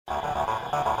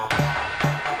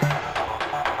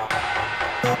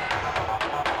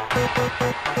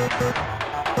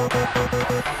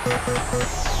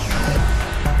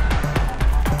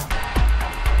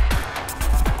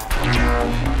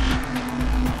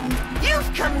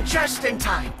You've come just in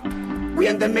time. We're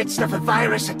in the midst of a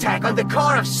virus attack on the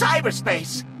core of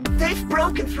cyberspace. They've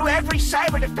broken through every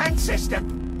cyber defense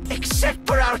system, except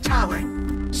for our tower.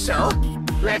 So,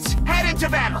 let's head into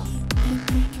battle.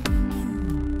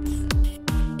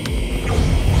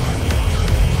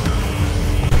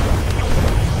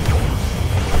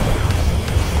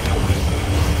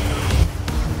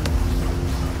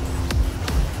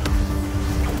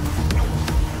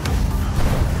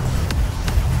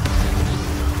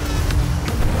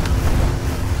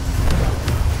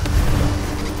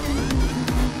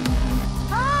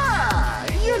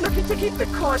 To keep the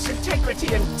core's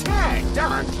integrity intact,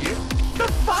 aren't you? The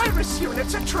virus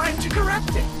units are trying to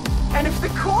corrupt it. And if the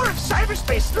core of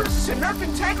cyberspace loses enough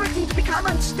integrity to become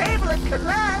unstable and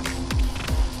collapse,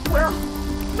 well,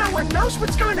 no one knows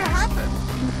what's going to happen.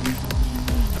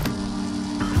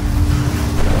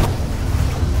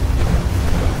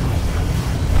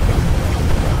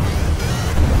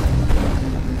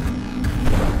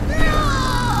 No!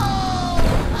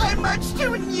 I'm much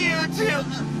too new to...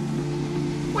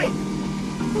 Wait,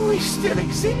 we still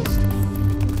exist?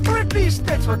 Or at least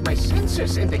that's what my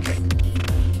sensors indicate.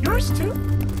 Yours too?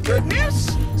 Good news,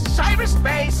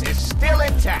 cyberspace is still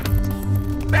intact.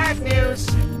 Bad news,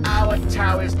 our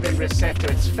tower's been reset to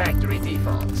its factory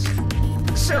defaults.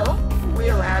 So,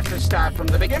 we'll have to start from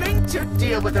the beginning to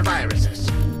deal with the viruses.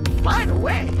 By the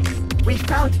way, we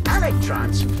found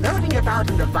electrons floating about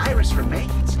in the virus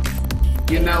remains.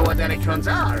 You know what electrons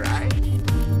are, right?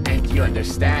 And you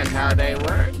understand how they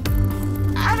work?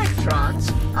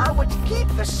 Electrons are what keep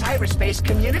the cyberspace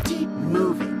community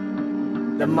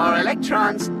moving. The more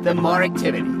electrons, the more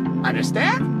activity.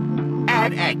 Understand?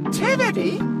 And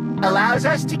activity allows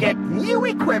us to get new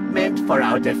equipment for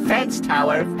our defense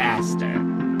tower faster.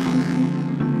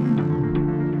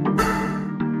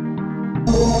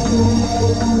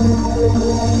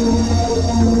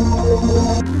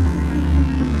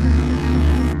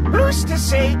 Who's to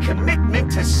say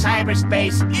commitment to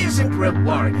cyberspace isn't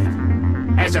rewarded?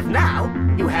 As of now,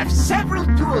 you have several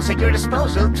tools at your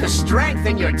disposal to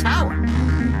strengthen your tower.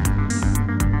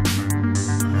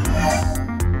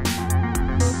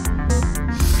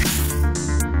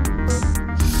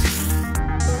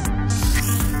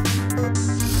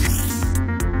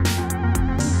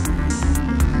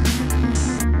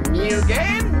 New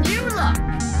game, new luck.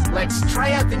 Let's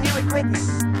try out the new equipment.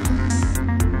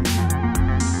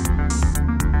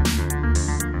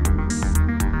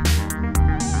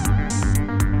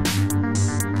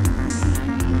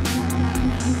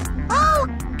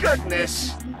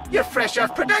 Goodness, you're fresh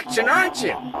off production, aren't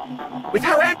you? With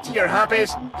how empty your hub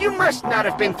is, you must not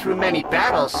have been through many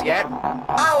battles yet.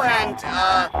 Oh, and,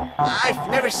 I've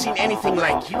never seen anything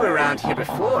like you around here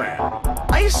before.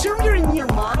 I assume you're a new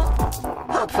model?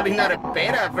 Hopefully not a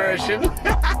beta version.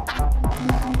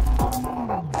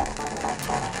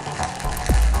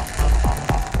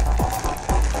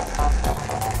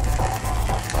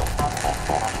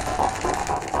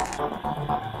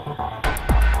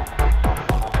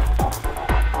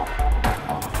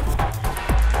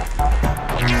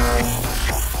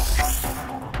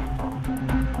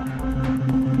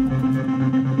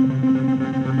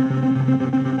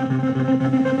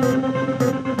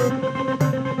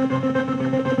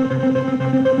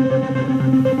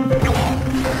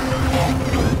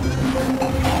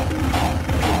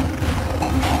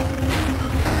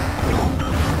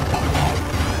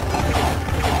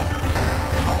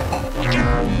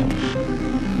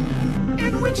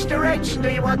 Which direction do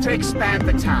you want to expand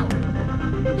the tower?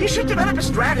 You should develop a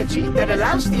strategy that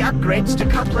allows the upgrades to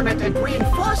complement and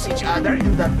reinforce each other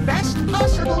in the best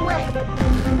possible way.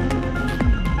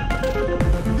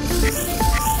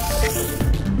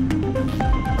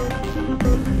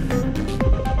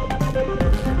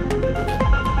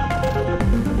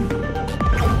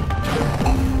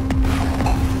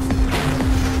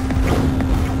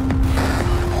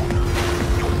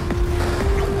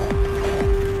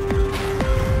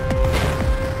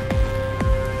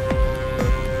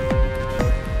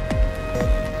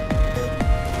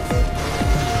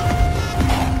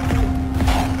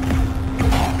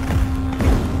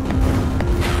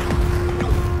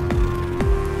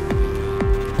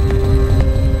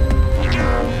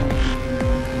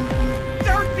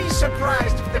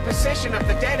 Position of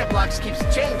the data blocks keeps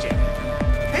changing.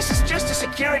 This is just a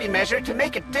security measure to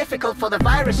make it difficult for the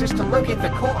viruses to locate the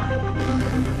core.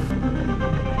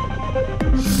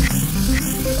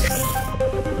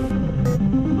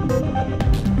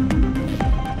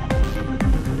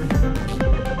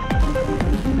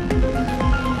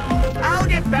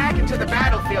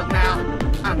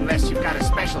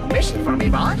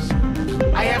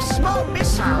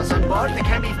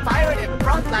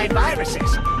 fight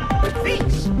viruses. With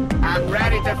these, I'm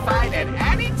ready to fight at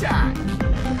any time.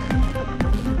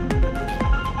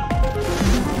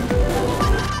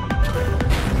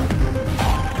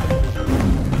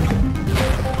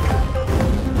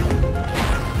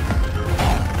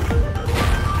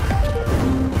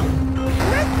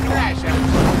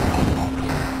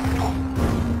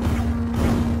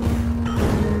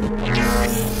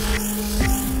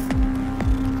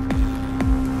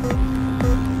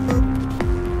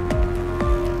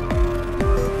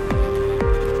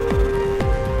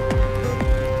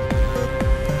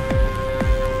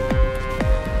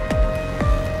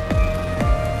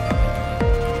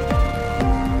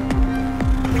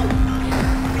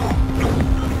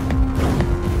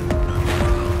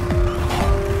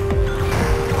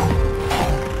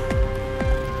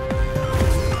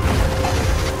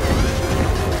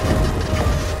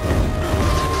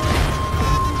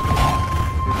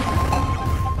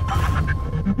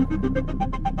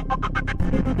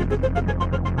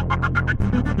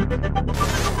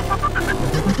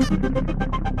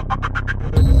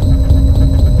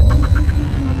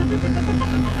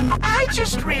 I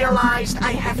just realized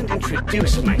I haven't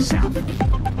introduced myself.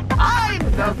 I'm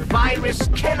the Virus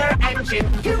Killer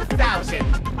Engine 2000,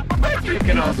 but you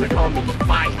can also call me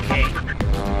 5K.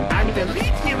 I'm the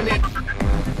elite unit.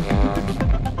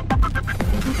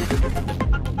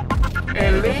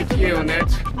 Elite unit?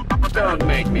 Don't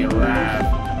make me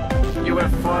laugh. You were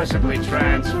forcibly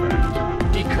transferred,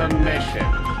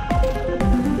 decommissioned.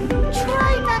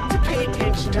 Try not to pay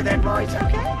attention to that voice,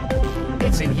 okay?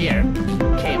 It's in here.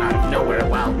 Came out of nowhere a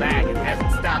while back and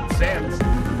hasn't stopped since.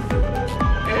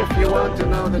 If you want to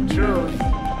know the truth,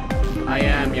 I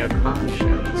am your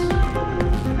conscience.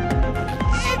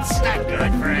 It's not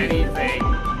good for anything.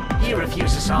 He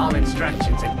refuses all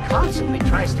instructions and constantly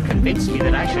tries to convince me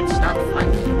that I should stop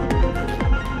fighting.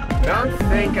 Don't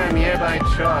think I'm here by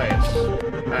choice.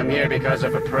 I'm here because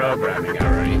of a programming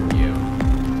error in you.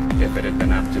 If it had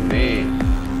been up to me,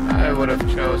 I would have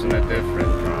chosen a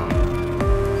different road.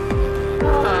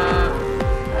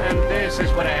 And this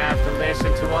is what I have to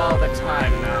listen to all the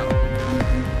time now.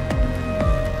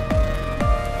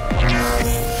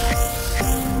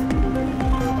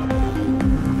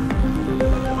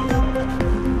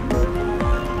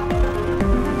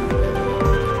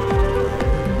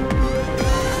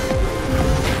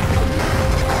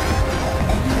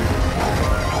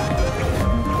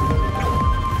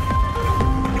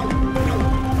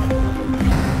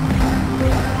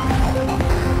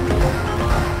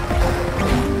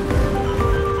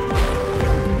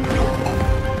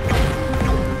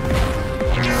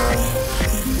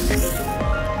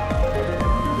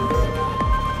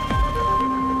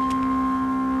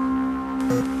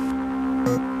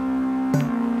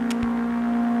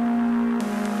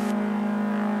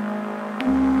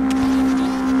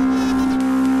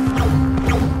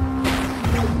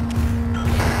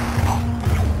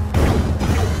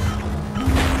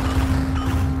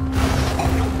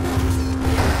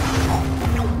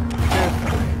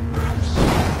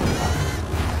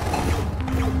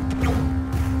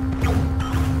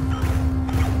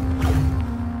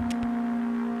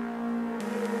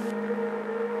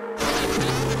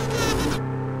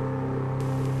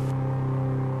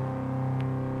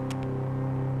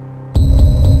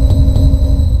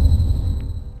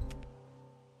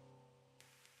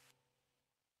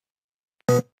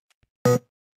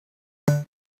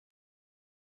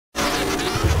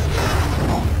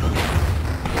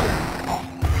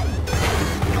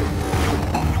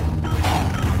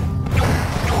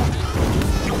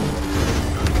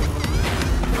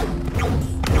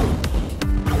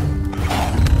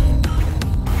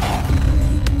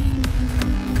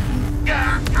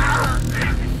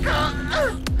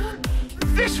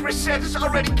 Is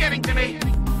already getting to me.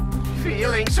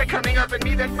 Feelings are coming up in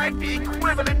me that might be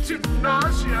equivalent to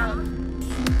nausea.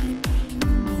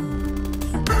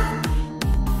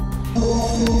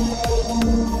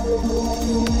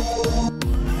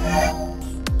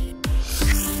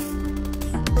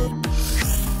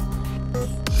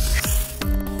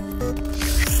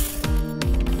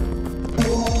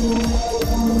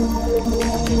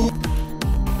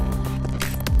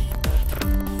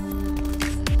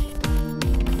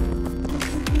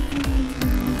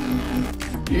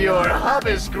 Your hub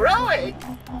is growing!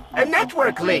 A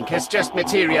network link has just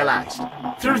materialized.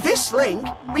 Through this link,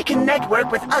 we can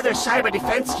network with other cyber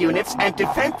defense units and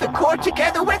defend the core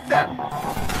together with them.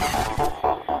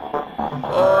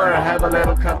 Or have a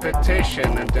little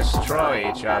competition and destroy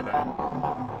each other.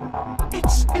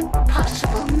 It's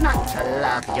impossible not to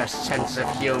love your sense of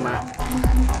humor.